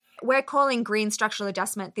we're calling green structural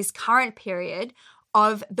adjustment this current period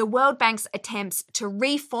of the World Bank's attempts to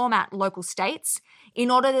reformat local states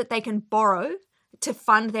in order that they can borrow to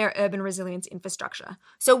fund their urban resilience infrastructure.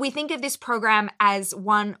 So we think of this program as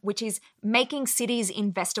one which is making cities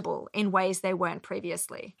investable in ways they weren't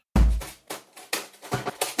previously.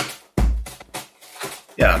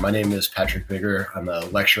 Yeah, my name is Patrick Bigger. I'm a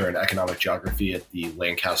lecturer in economic geography at the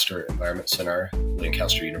Lancaster Environment Center,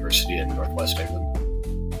 Lancaster University in Northwest England.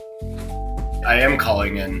 I am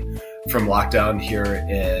calling in from lockdown here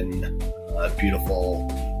in beautiful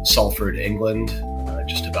Salford, England,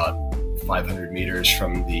 just about 500 meters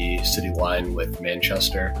from the city line with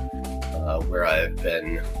Manchester, where I've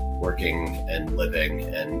been working and living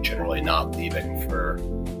and generally not leaving for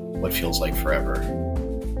what feels like forever.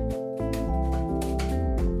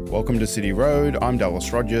 Welcome to City Road. I'm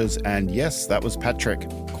Dallas Rogers, and yes, that was Patrick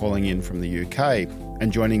calling in from the UK.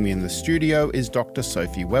 And joining me in the studio is Dr.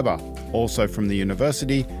 Sophie Webber, also from the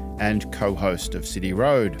university and co-host of City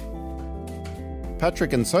Road.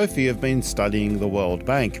 Patrick and Sophie have been studying the World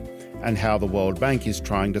Bank and how the World Bank is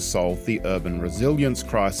trying to solve the urban resilience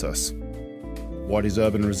crisis. What is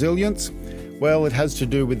urban resilience? Well, it has to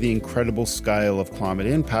do with the incredible scale of climate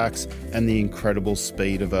impacts and the incredible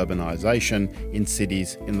speed of urbanisation in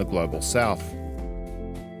cities in the global south.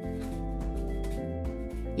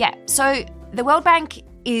 Yeah, so the World Bank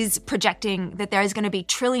is projecting that there is going to be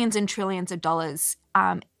trillions and trillions of dollars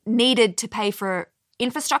needed to pay for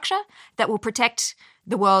infrastructure that will protect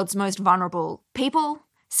the world's most vulnerable people,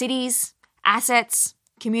 cities, assets,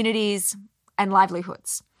 communities, and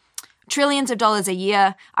livelihoods. Trillions of dollars a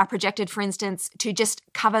year are projected, for instance, to just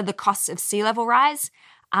cover the costs of sea level rise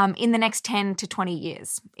in the next 10 to 20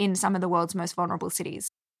 years in some of the world's most vulnerable cities.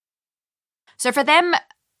 So for them,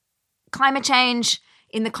 climate change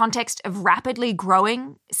in the context of rapidly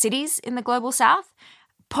growing cities in the global south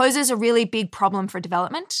poses a really big problem for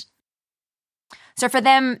development. So for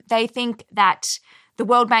them, they think that the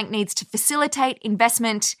World Bank needs to facilitate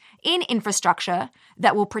investment in infrastructure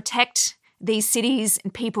that will protect these cities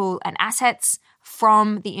and people and assets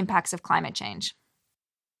from the impacts of climate change.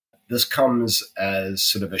 This comes as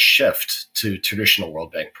sort of a shift to traditional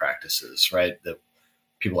World Bank practices, right? That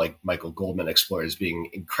people like Michael Goldman explore as being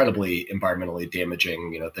incredibly environmentally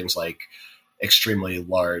damaging, things like extremely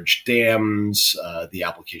large dams, the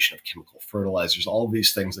application of chemical fertilizers, all of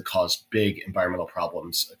these things that cause big environmental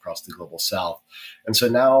problems across the global south. And so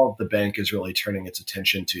now the bank is really turning its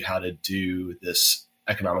attention to how to do this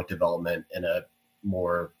economic development in a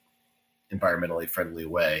more environmentally friendly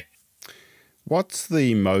way. What's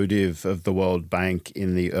the motive of the World Bank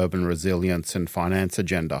in the urban resilience and finance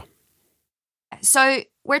agenda? So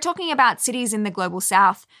we're talking about cities in the global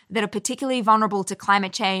south that are particularly vulnerable to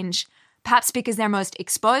climate change, perhaps because they're most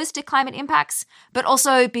exposed to climate impacts, but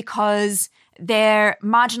also because they're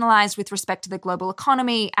marginalized with respect to the global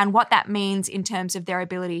economy and what that means in terms of their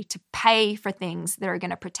ability to pay for things that are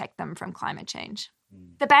going to protect them from climate change.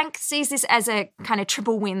 The bank sees this as a kind of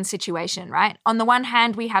triple win situation, right? On the one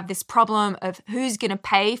hand, we have this problem of who's going to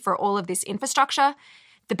pay for all of this infrastructure.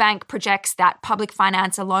 The bank projects that public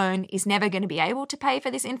finance alone is never going to be able to pay for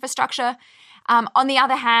this infrastructure. On the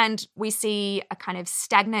other hand, we see a kind of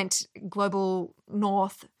stagnant global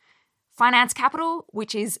north finance capital,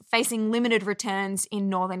 which is facing limited returns in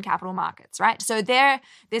northern capital markets, right? So there's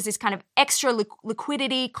this kind of extra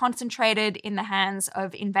liquidity concentrated in the hands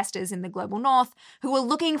of investors in the global north who are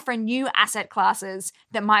looking for new asset classes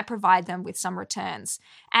that might provide them with some returns.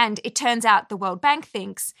 And it turns out the World Bank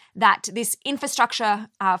thinks that this infrastructure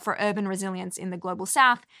for urban resilience in the global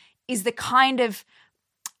south is the kind of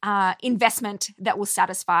investment that will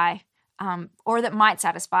satisfy or that might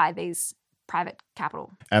satisfy these private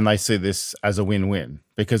capital. And they see this as a win-win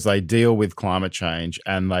because they deal with climate change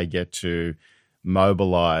and they get to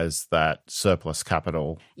mobilize that surplus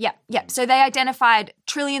capital. Yeah. So they identified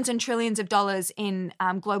trillions and trillions of dollars in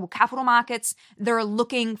global capital markets. They're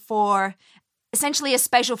looking for essentially a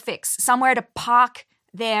special fix, somewhere to park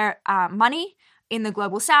their money in the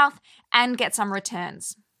global south and get some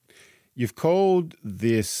returns. You've called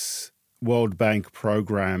this World Bank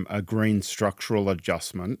program a green structural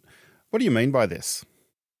adjustment. What do you mean by this?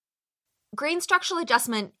 Green structural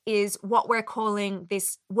adjustment is what we're calling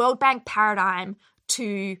this World Bank paradigm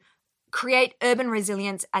to create urban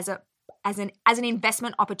resilience as an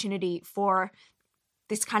investment opportunity for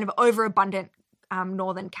this kind of overabundant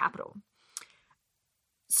northern capital.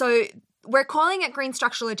 So we're calling it green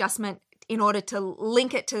structural adjustment in order to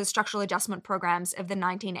link it to the structural adjustment programs of the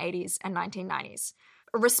 1980s and 1990s.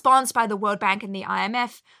 A response by the World Bank and the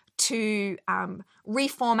IMF to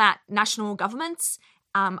reformat national governments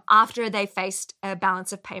after they faced a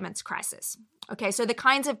balance of payments crisis. Okay, so the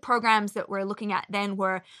kinds of programs that we're looking at then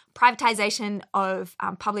were privatization of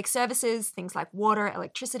public services, things like water,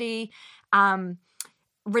 electricity,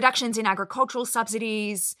 reductions in agricultural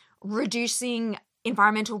subsidies, reducing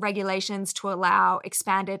environmental regulations to allow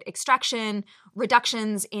expanded extraction,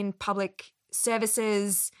 reductions in public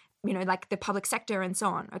services, like the public sector and so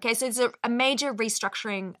on. Okay, so it's a major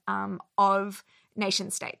restructuring of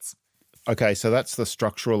nation states. Okay, so that's the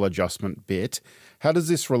structural adjustment bit. How does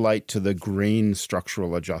this relate to the green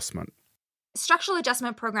structural adjustment? Structural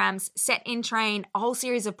adjustment programs set in train a whole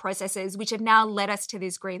series of processes which have now led us to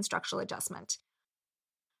this green structural adjustment.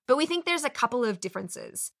 But we think there's a couple of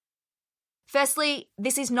differences. Firstly,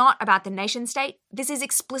 this is not about the nation state. This is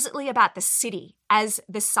explicitly about the city as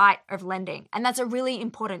the site of lending, and that's a really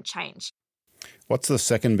important change. What's the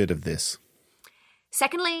second bit of this?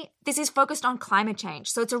 Secondly, this is focused on climate change.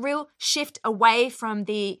 So it's a real shift away from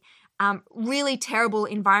the really terrible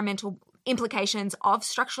environmental implications of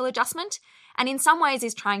structural adjustment, and in some ways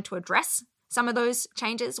is trying to address some of those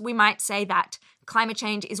changes. We might say that climate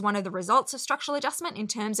change is one of the results of structural adjustment in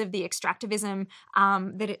terms of the extractivism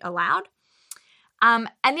that it allowed. And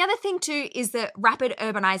the other thing too is the rapid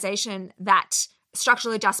urbanization that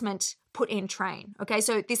structural adjustment put in train. Okay,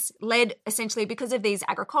 so this led essentially, because of these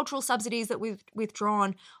agricultural subsidies that we've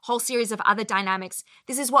withdrawn, whole series of other dynamics,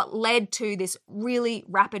 this is what led to this really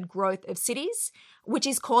rapid growth of cities, which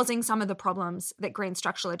is causing some of the problems that green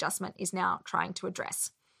structural adjustment is now trying to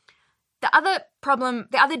address. The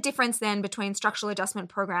other difference then between structural adjustment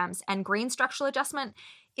programs and green structural adjustment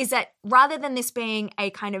is that rather than this being a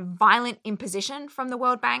kind of violent imposition from the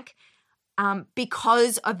World Bank,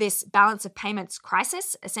 because of this balance of payments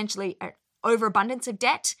crisis, essentially an overabundance of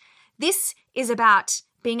debt, this is about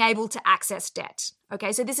being able to access debt.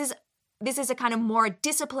 Okay, so this is a kind of more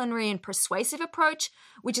disciplinary and persuasive approach,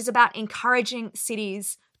 which is about encouraging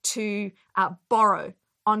cities to borrow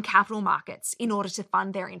on capital markets in order to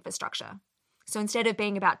fund their infrastructure. So instead of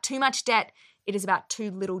being about too much debt, it is about too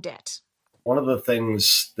little debt. One of the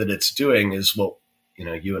things that it's doing is what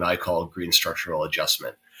you and I call green structural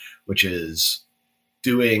adjustment, which is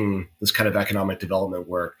doing this kind of economic development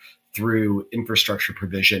work through infrastructure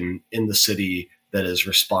provision in the city that is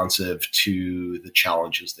responsive to the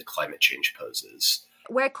challenges that climate change poses.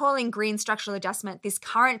 We're calling green structural adjustment this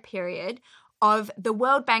current period of the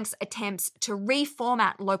World Bank's attempts to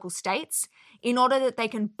reformat local states in order that they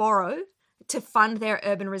can borrow to fund their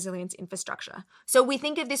urban resilience infrastructure. So we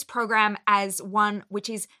think of this program as one which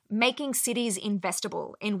is making cities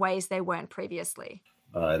investable in ways they weren't previously.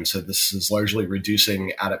 And so this is largely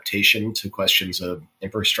reducing adaptation to questions of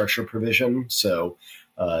infrastructure provision. So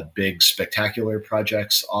big, spectacular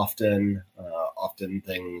projects often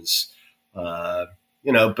things,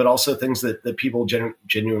 but also things that people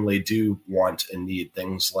genuinely do want and need.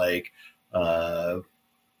 Things like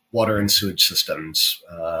water and sewage systems,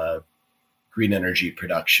 green energy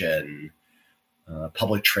production,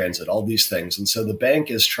 public transit, all these things. And so the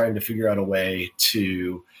bank is trying to figure out a way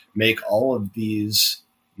to make all of these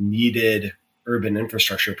needed urban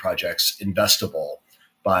infrastructure projects investable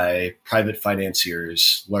by private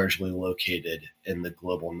financiers largely located in the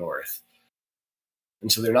global north.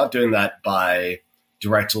 And so they're not doing that by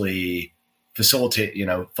directly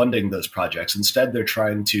funding those projects. Instead, they're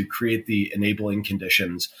trying to create the enabling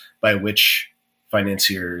conditions by which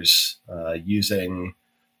financiers using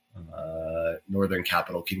Northern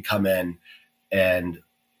capital can come in and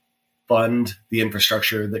fund the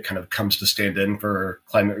infrastructure that kind of comes to stand in for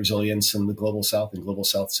climate resilience in the global south and global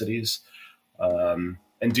south cities, and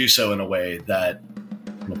do so in a way that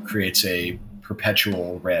creates a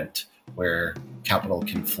perpetual rent where capital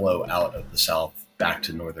can flow out of the south back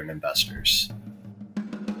to northern investors.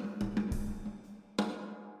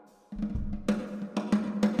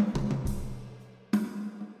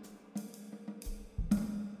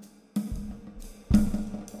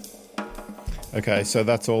 Okay, so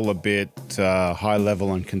that's all a bit high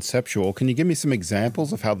level and conceptual. Can you give me some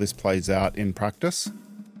examples of how this plays out in practice?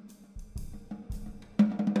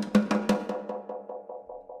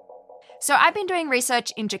 So I've been doing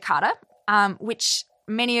research in Jakarta, which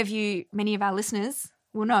many of our listeners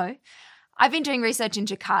will know. I've been doing research in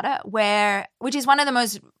Jakarta, which is one of the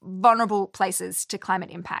most vulnerable places to climate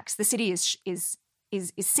impacts. The city is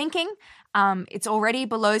sinking. It's already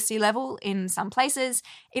below sea level in some places.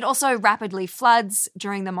 It also rapidly floods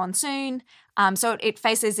during the monsoon. So it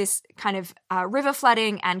faces this kind of river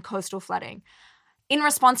flooding and coastal flooding. In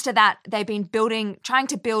response to that, they've been trying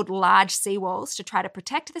to build large seawalls to try to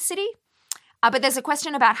protect the city. But there's a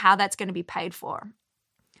question about how that's going to be paid for.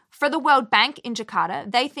 For the World Bank in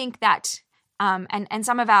Jakarta, they think that And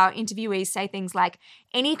some of our interviewees say things like,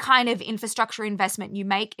 any kind of infrastructure investment you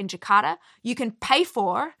make in Jakarta, you can pay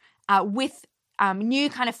for with new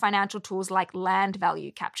kind of financial tools like land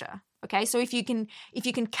value capture. Okay, so if you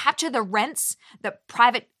can capture the rents that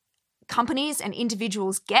private companies and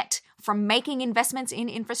individuals get from making investments in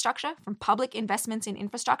infrastructure, from public investments in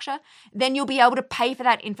infrastructure, then you'll be able to pay for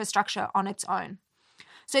that infrastructure on its own.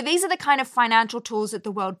 So these are the kind of financial tools that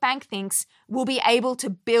the World Bank thinks will be able to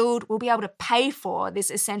pay for this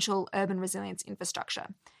essential urban resilience infrastructure.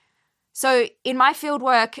 So in my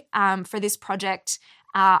fieldwork for this project,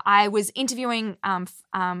 I was interviewing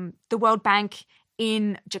the World Bank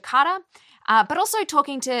in Jakarta, but also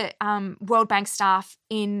talking to World Bank staff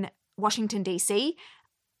in Washington, D.C.,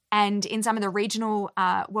 and in some of the regional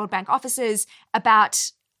World Bank offices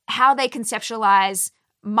about how they conceptualize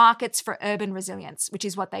markets for urban resilience, which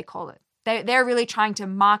is what they call it. They're really trying to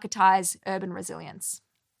marketize urban resilience.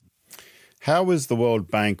 How is the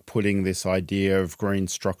World Bank putting this idea of green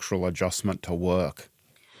structural adjustment to work?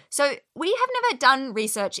 So we have never done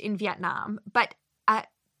research in Vietnam, but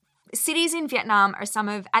cities in Vietnam are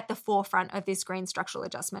at the forefront of this green structural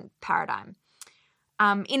adjustment paradigm,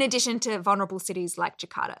 in addition to vulnerable cities like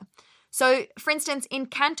Jakarta. So, for instance, in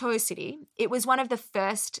Kanto City, it was one of the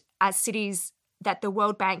first cities that the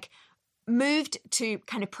World Bank moved to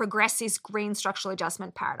kind of progress this green structural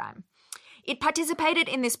adjustment paradigm. It participated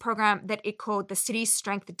in this program that it called the City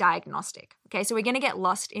Strength Diagnostic. Okay, so we're going to get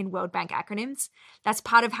lost in World Bank acronyms. That's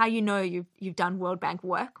part of how you know you've done World Bank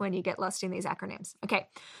work, when you get lost in these acronyms. Okay,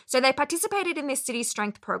 so they participated in this City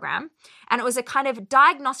Strength program, and it was a kind of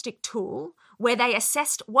diagnostic tool where they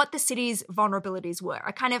assessed what the city's vulnerabilities were,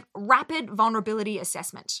 a kind of rapid vulnerability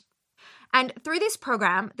assessment. And through this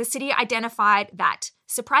program, the city identified that,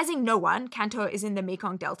 surprising no one, Kanto is in the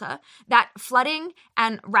Mekong Delta, that flooding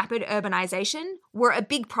and rapid urbanization were a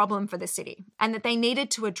big problem for the city and that they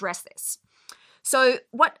needed to address this. So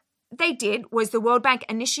what they did was the World Bank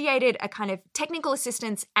initiated a kind of technical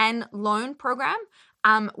assistance and loan program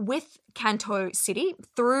with Kanto City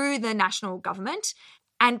through the national government.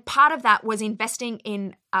 And part of that was investing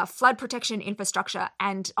in flood protection infrastructure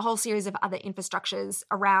and a whole series of other infrastructures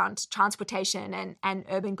around transportation and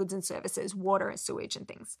urban goods and services, water and sewage and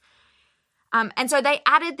things. And so they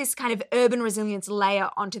added this kind of urban resilience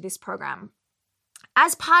layer onto this program.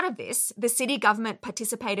 As part of this, the city government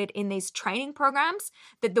participated in these training programs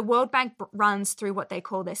that the World Bank runs through what they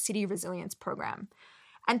call their City Resilience Program.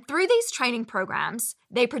 And through these training programs,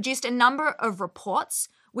 they produced a number of reports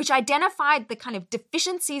which identified the kind of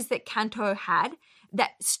deficiencies that Kanto had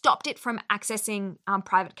that stopped it from accessing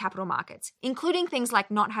private capital markets, including things like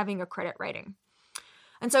not having a credit rating.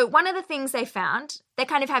 And so one of the things they found, they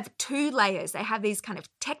kind of have two layers. They have these kind of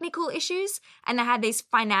technical issues and they have these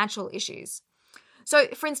financial issues. So,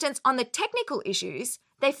 for instance, on the technical issues,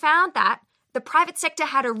 they found that the private sector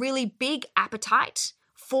had a really big appetite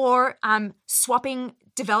for swapping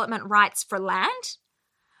development rights for land,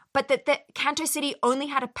 but that the Kanto City only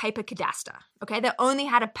had a paper cadastre, okay? They only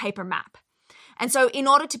had a paper map. And so in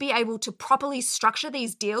order to be able to properly structure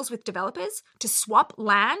these deals with developers to swap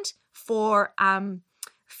land for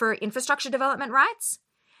infrastructure development rights,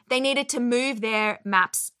 they needed to move their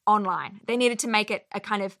maps online. They needed to make it a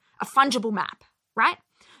kind of a fungible map, right?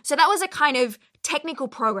 So that was a kind of technical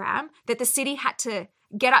program that the city had to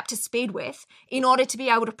get up to speed with in order to be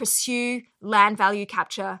able to pursue land value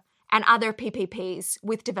capture and other PPPs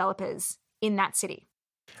with developers in that city.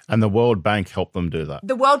 And the World Bank helped them do that?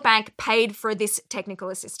 The World Bank paid for this technical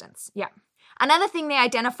assistance, yeah. Another thing they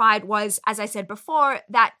identified was, as I said before,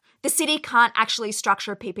 that the city can't actually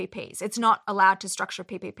structure PPPs. It's not allowed to structure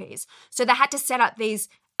PPPs. So they had to set up these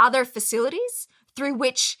other facilities through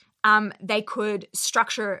which they could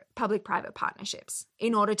structure public-private partnerships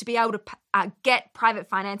in order to be able to get private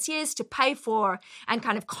financiers to pay for and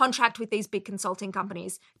kind of contract with these big consulting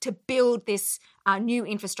companies to build this new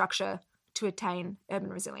infrastructure to attain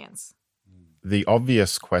urban resilience. The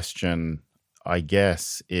obvious question, I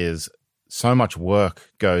guess, is so much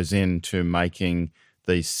work goes into making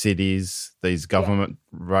these cities, these government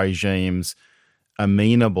regimes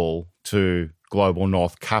amenable to Global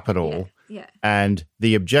North capital. Yeah. And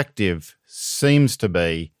the objective seems to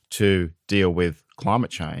be to deal with climate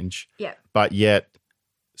change. Yeah. But yet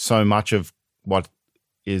so much of what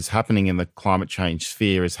is happening in the climate change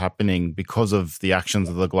sphere is happening because of the actions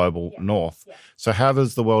of the Global North. Yeah. So how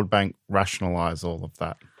does the World Bank rationalize all of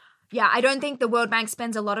that? Yeah, I don't think the World Bank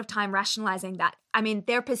spends a lot of time rationalizing that. I mean,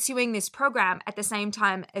 they're pursuing this program at the same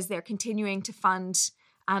time as they're continuing to fund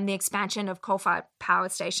the expansion of coal-fired power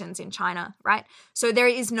stations in China, right? So there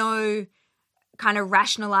is no kind of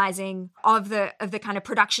rationalizing of the kind of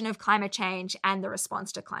production of climate change and the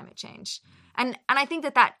response to climate change. And I think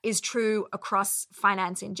that is true across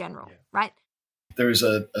finance in general, right? There's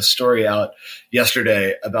a story out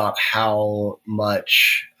yesterday about how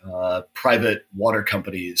much private water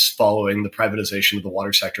companies, following the privatization of the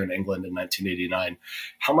water sector in England in 1989,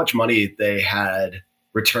 how much money they had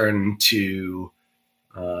returned to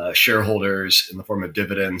shareholders in the form of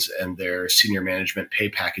dividends and their senior management pay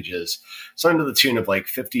packages. Something to the tune of like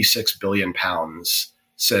 56 billion pounds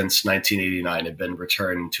since 1989 had been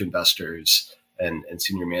returned to investors and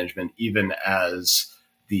senior management, even as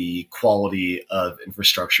the quality of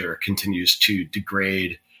infrastructure continues to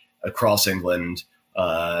degrade across England.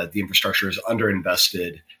 The infrastructure is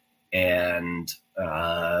underinvested, and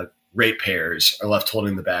ratepayers are left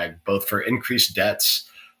holding the bag, both for increased debts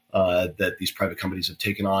that these private companies have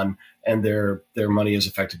taken on, and their money is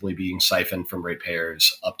effectively being siphoned from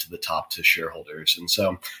ratepayers up to the top to shareholders. And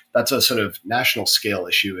so that's a sort of national scale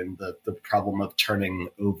issue, and the problem of turning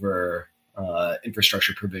over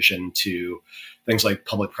infrastructure provision to things like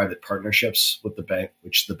public-private partnerships with the bank,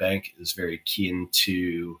 which the bank is very keen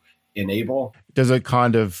to enable. Does it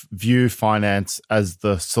kind of view finance as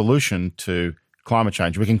the solution to climate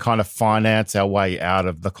change? We can kind of finance our way out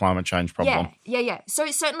of the climate change problem. Yeah. So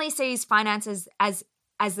it certainly sees finance as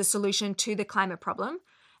the solution to the climate problem,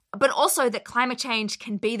 but also that climate change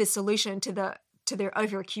can be the solution to their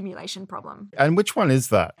overaccumulation problem. And which one is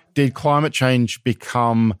that? Did climate change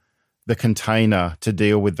become the container to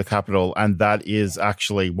deal with the capital, and that is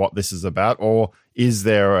actually what this is about? Or is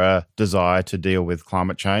there a desire to deal with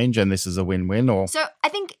climate change and this is a win-win? Or So I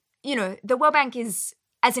think, the World Bank is,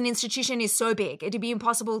 as an institution, is so big, it'd be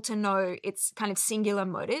impossible to know its kind of singular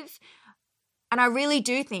motive. And I really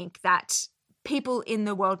do think that people in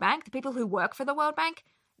the World Bank, the people who work for the World Bank,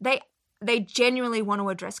 they genuinely want to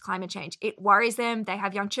address climate change. It worries them. They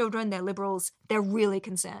have young children. They're liberals. They're really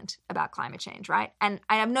concerned about climate change, right? And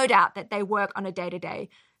I have no doubt that they work on a day-to-day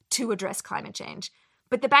to address climate change.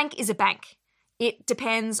 But the bank is a bank. It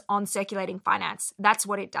depends on circulating finance. That's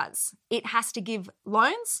what it does. It has to give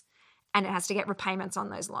loans and it has to get repayments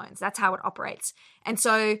on those loans. That's how it operates. And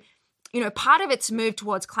so, part of its move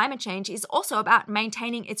towards climate change is also about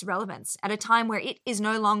maintaining its relevance at a time where it is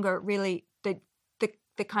no longer really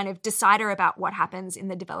the kind of decider about what happens in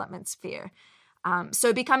the development sphere.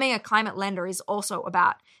 So becoming a climate lender is also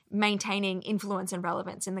about maintaining influence and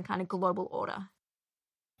relevance in the kind of global order.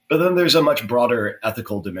 But then there's a much broader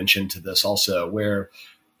ethical dimension to this also, where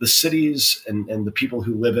the cities and the people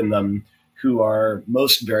who live in them who are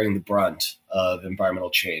most bearing the brunt of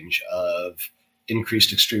environmental change, of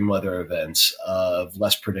increased extreme weather events, of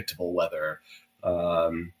less predictable weather,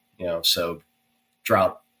 so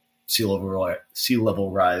drought, sea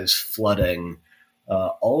level rise, flooding,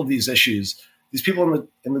 all of these issues. These people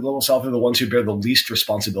in the global south are the ones who bear the least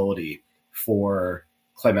responsibility for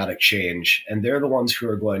climatic change, and they're the ones who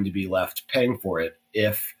are going to be left paying for it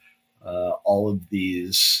if all of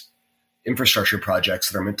these infrastructure projects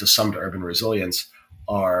that are meant to sum to urban resilience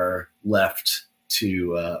are left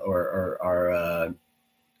to or are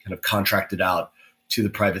kind of contracted out to the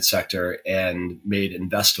private sector and made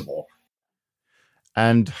investable.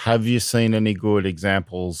 And have you seen any good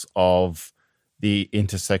examples of the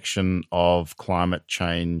intersection of climate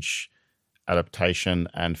change, adaptation,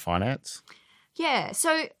 and finance? Yeah,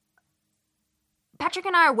 so Patrick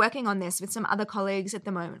and I are working on this with some other colleagues at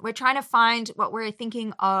the moment. We're trying to find what we're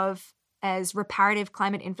thinking of as reparative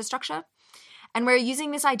climate infrastructure. And we're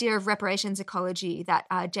using this idea of reparations ecology that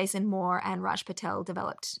Jason Moore and Raj Patel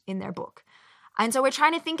developed in their book. And so we're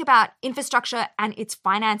trying to think about infrastructure and its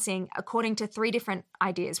financing according to three different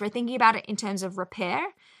ideas. We're thinking about it in terms of repair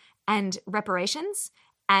and reparations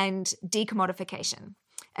and decommodification.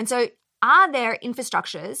 And so are there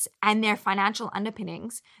infrastructures and their financial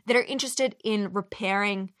underpinnings that are interested in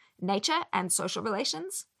repairing nature and social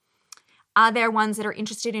relations? Are there ones that are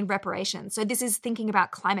interested in reparations? So this is thinking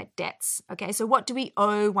about climate debts. Okay, so what do we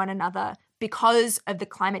owe one another because of the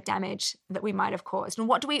climate damage that we might have caused? And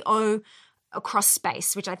what do we owe across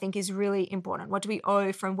space, which I think is really important? What do we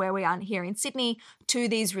owe from where we are here in Sydney to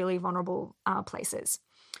these really vulnerable places?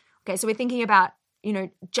 Okay, so we're thinking about,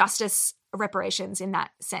 justice, reparations in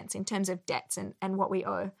that sense, in terms of debts and what we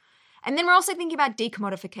owe. And then we're also thinking about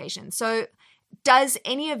decommodification. So does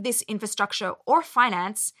any of this infrastructure or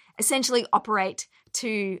finance essentially operate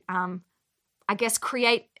to,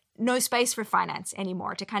 create no space for finance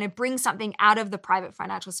anymore, to kind of bring something out of the private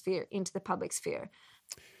financial sphere into the public sphere?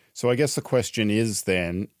 So I guess the question is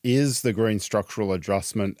then, is the green structural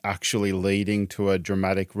adjustment actually leading to a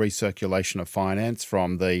dramatic recirculation of finance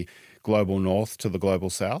from the global north to the global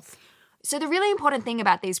south? So the really important thing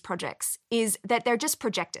about these projects is that they're just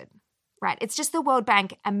projected, right? It's just the World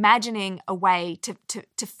Bank imagining a way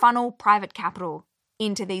to funnel private capital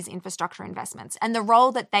into these infrastructure investments and the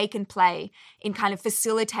role that they can play in kind of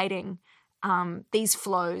facilitating these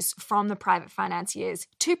flows from the private financiers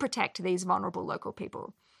to protect these vulnerable local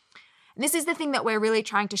people. And this is the thing that we're really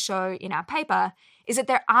trying to show in our paper, is that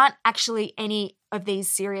there aren't actually any of these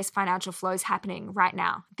serious financial flows happening right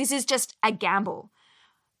now. This is just a gamble.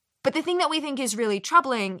 But the thing that we think is really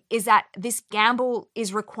troubling is that this gamble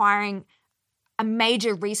is requiring a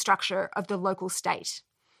major restructure of the local state.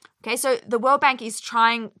 Okay, so the World Bank is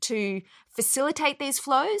trying to facilitate these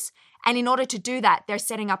flows, and in order to do that, they're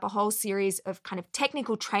setting up a whole series of kind of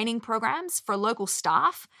technical training programs for local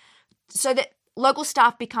staff so that local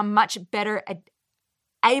staff become much better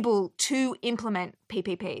able to implement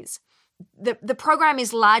PPPs. The program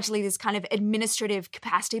is largely this kind of administrative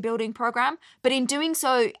capacity building program, but in doing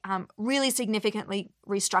so, really significantly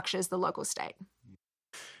restructures the local state.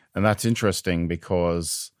 And that's interesting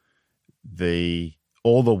because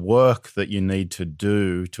all the work that you need to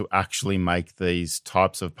do to actually make these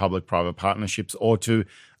types of public-private partnerships or to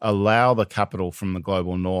allow the capital from the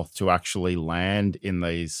global north to actually land in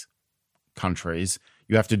these countries,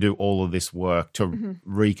 you have to do all of this work to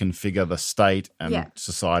reconfigure the state and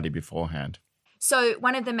society beforehand. So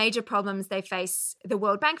one of the major problems the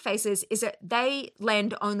World Bank faces, is that they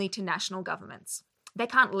lend only to national governments. They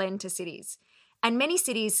can't lend to cities. And many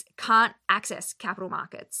cities can't access capital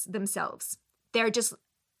markets themselves. They're just,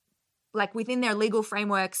 like, within their legal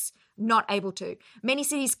frameworks, not able to. Many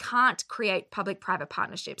cities can't create public-private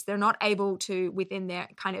partnerships. They're not able to within their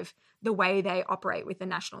kind of the way they operate with the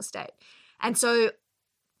national state. And so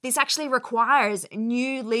this actually requires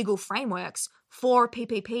new legal frameworks for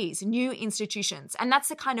PPPs, new institutions. And that's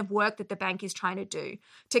the kind of work that the bank is trying to do,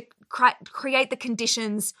 to create the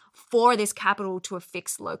conditions for this capital to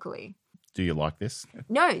affix locally. Do you like this?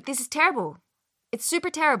 No, this is terrible. It's super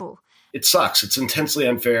terrible. It sucks. It's intensely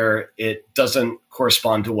unfair. It doesn't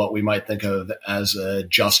correspond to what we might think of as a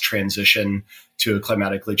just transition to a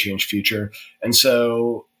climatically changed future. And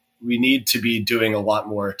so we need to be doing a lot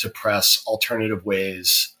more to press alternative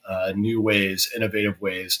ways, new ways, innovative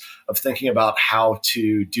ways of thinking about how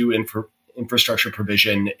to do infrastructure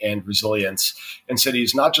provision and resilience in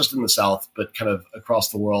cities, not just in the South, but kind of across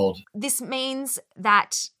the world. This means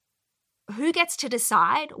that who gets to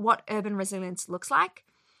decide what urban resilience looks like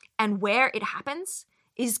and where it happens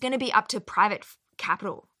is going to be up to private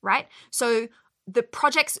capital, right? So the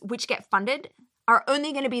projects which get funded are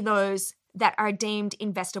only going to be those that are deemed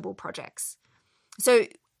investable projects. So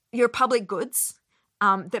your public goods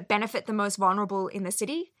that benefit the most vulnerable in the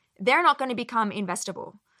city, they're not going to become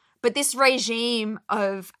investable. But this regime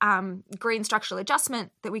of green structural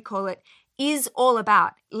adjustment, that we call it, is all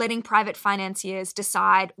about letting private financiers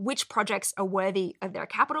decide which projects are worthy of their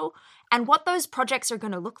capital and what those projects are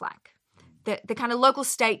going to look like. The kind of local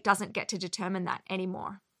state doesn't get to determine that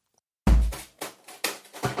anymore.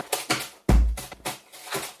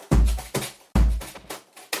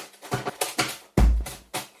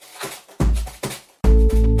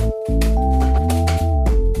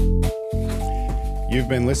 You've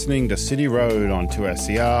been listening to City Road on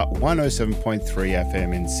 2SER 107.3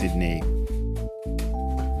 FM in Sydney.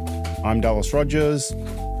 I'm Dallas Rogers.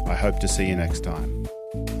 I hope to see you next time.